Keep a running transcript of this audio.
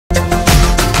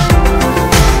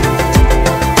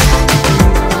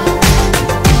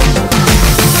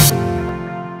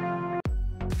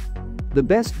The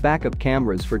best backup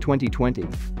cameras for 2020.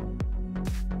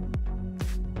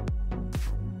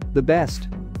 The best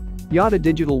Yada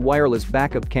digital wireless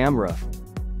backup camera.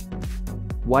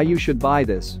 Why you should buy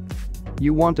this?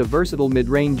 You want a versatile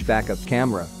mid-range backup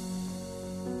camera.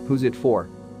 Who's it for?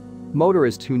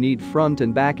 Motorists who need front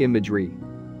and back imagery.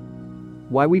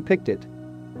 Why we picked it?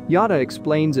 Yada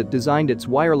explains it designed its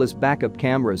wireless backup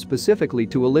camera specifically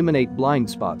to eliminate blind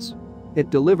spots. It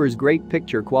delivers great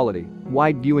picture quality,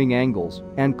 wide viewing angles,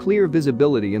 and clear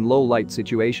visibility in low light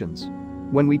situations.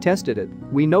 When we tested it,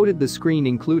 we noted the screen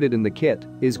included in the kit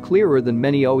is clearer than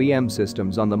many OEM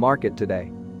systems on the market today.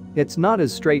 It's not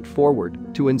as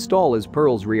straightforward to install as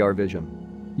Pearl's rearview.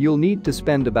 You'll need to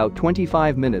spend about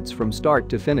 25 minutes from start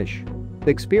to finish.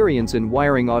 Experience in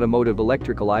wiring automotive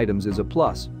electrical items is a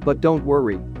plus, but don't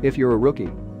worry if you're a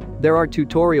rookie. There are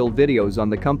tutorial videos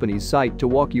on the company's site to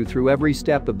walk you through every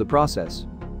step of the process.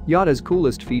 Yada's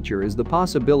coolest feature is the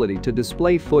possibility to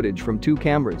display footage from 2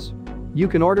 cameras. You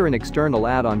can order an external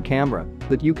add-on camera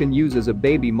that you can use as a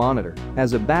baby monitor,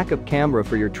 as a backup camera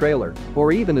for your trailer,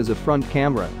 or even as a front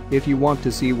camera if you want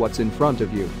to see what's in front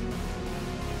of you.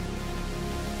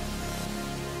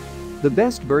 The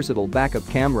best versatile backup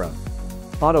camera.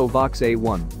 AutoVox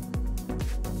A1.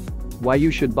 Why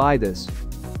you should buy this?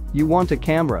 You want a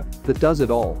camera that does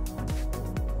it all.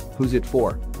 Who's it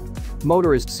for?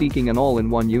 Motorists seeking an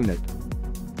all-in-one unit.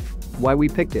 Why we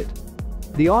picked it?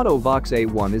 The AutoVox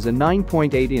A1 is a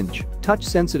 9.8-inch,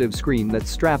 touch-sensitive screen that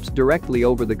straps directly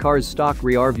over the car's stock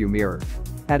rearview mirror.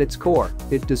 At its core,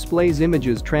 it displays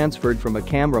images transferred from a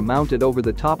camera mounted over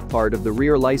the top part of the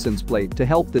rear license plate to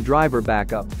help the driver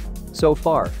back up. So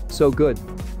far, so good.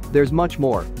 There's much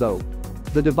more, though.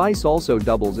 The device also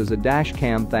doubles as a dash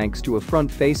cam thanks to a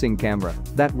front-facing camera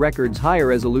that records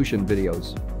high-resolution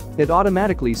videos. It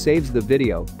automatically saves the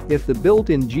video if the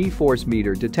built-in G-force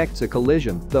meter detects a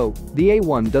collision, though the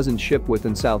A1 doesn't ship with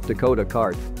an South Dakota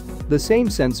card. The same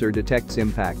sensor detects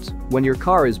impacts when your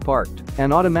car is parked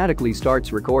and automatically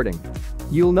starts recording.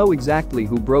 You'll know exactly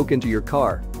who broke into your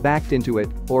car, backed into it,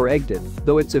 or egged it,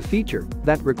 though it's a feature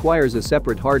that requires a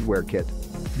separate hardware kit.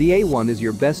 The A1 is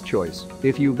your best choice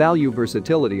if you value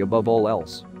versatility above all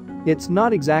else. It's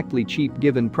not exactly cheap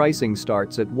given pricing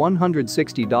starts at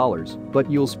 $160,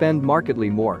 but you'll spend markedly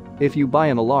more if you buy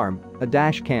an alarm, a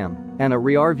dash cam, and a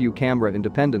rearview camera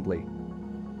independently.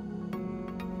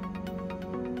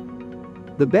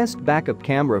 The best backup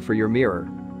camera for your mirror.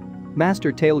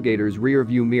 Master Tailgaters Rear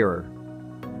View Mirror.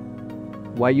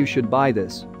 Why you should buy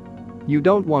this? You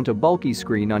don't want a bulky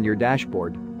screen on your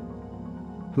dashboard.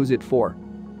 Who's it for?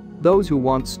 Those who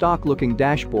want stock-looking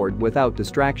dashboard without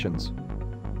distractions.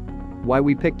 Why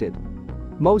we picked it?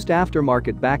 Most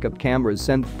aftermarket backup cameras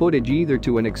send footage either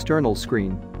to an external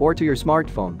screen or to your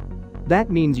smartphone.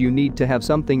 That means you need to have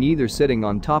something either sitting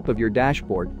on top of your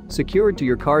dashboard, secured to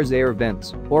your car's air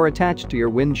vents, or attached to your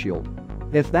windshield.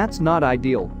 If that's not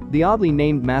ideal, the oddly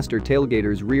named Master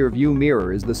Tailgaters Rear View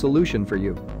Mirror is the solution for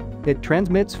you. It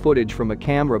transmits footage from a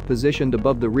camera positioned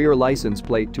above the rear license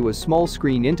plate to a small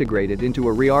screen integrated into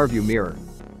a rearview mirror.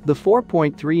 The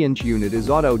 4.3-inch unit is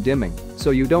auto-dimming,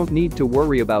 so you don't need to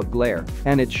worry about glare,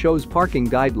 and it shows parking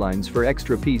guidelines for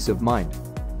extra peace of mind.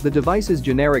 The device's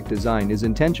generic design is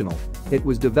intentional. It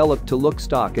was developed to look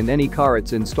stock in any car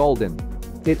it's installed in.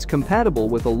 It's compatible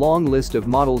with a long list of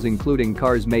models including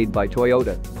cars made by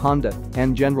Toyota, Honda,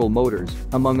 and General Motors,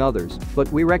 among others, but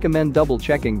we recommend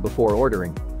double-checking before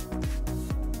ordering.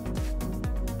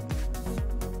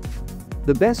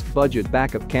 The best budget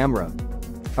backup camera.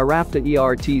 Arapta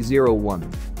ERT01.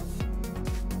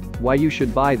 Why you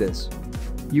should buy this?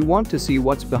 You want to see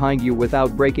what's behind you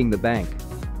without breaking the bank.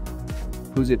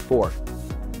 Who's it for?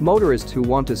 Motorists who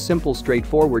want a simple,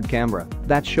 straightforward camera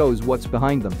that shows what's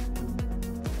behind them.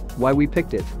 Why we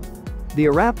picked it? The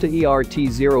Arapta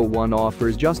ERT01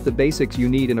 offers just the basics you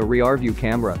need in a rearview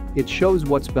camera. It shows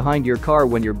what's behind your car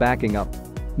when you're backing up.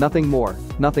 Nothing more,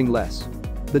 nothing less.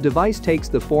 The device takes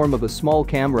the form of a small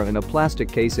camera in a plastic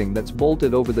casing that's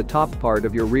bolted over the top part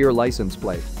of your rear license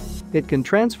plate. It can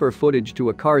transfer footage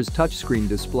to a car's touchscreen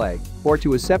display or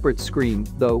to a separate screen,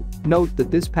 though note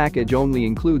that this package only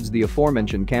includes the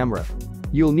aforementioned camera.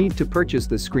 You'll need to purchase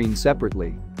the screen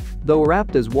separately. Though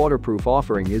Arapta's waterproof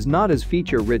offering is not as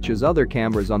feature-rich as other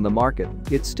cameras on the market,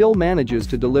 it still manages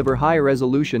to deliver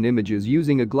high-resolution images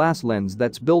using a glass lens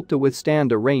that's built to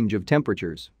withstand a range of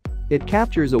temperatures. It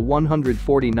captures a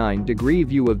 149-degree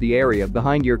view of the area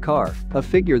behind your car, a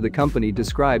figure the company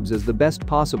describes as the best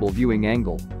possible viewing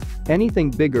angle.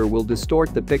 Anything bigger will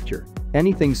distort the picture.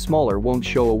 Anything smaller won't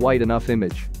show a wide enough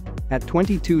image. At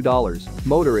 $22,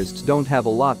 motorists don't have a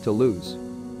lot to lose.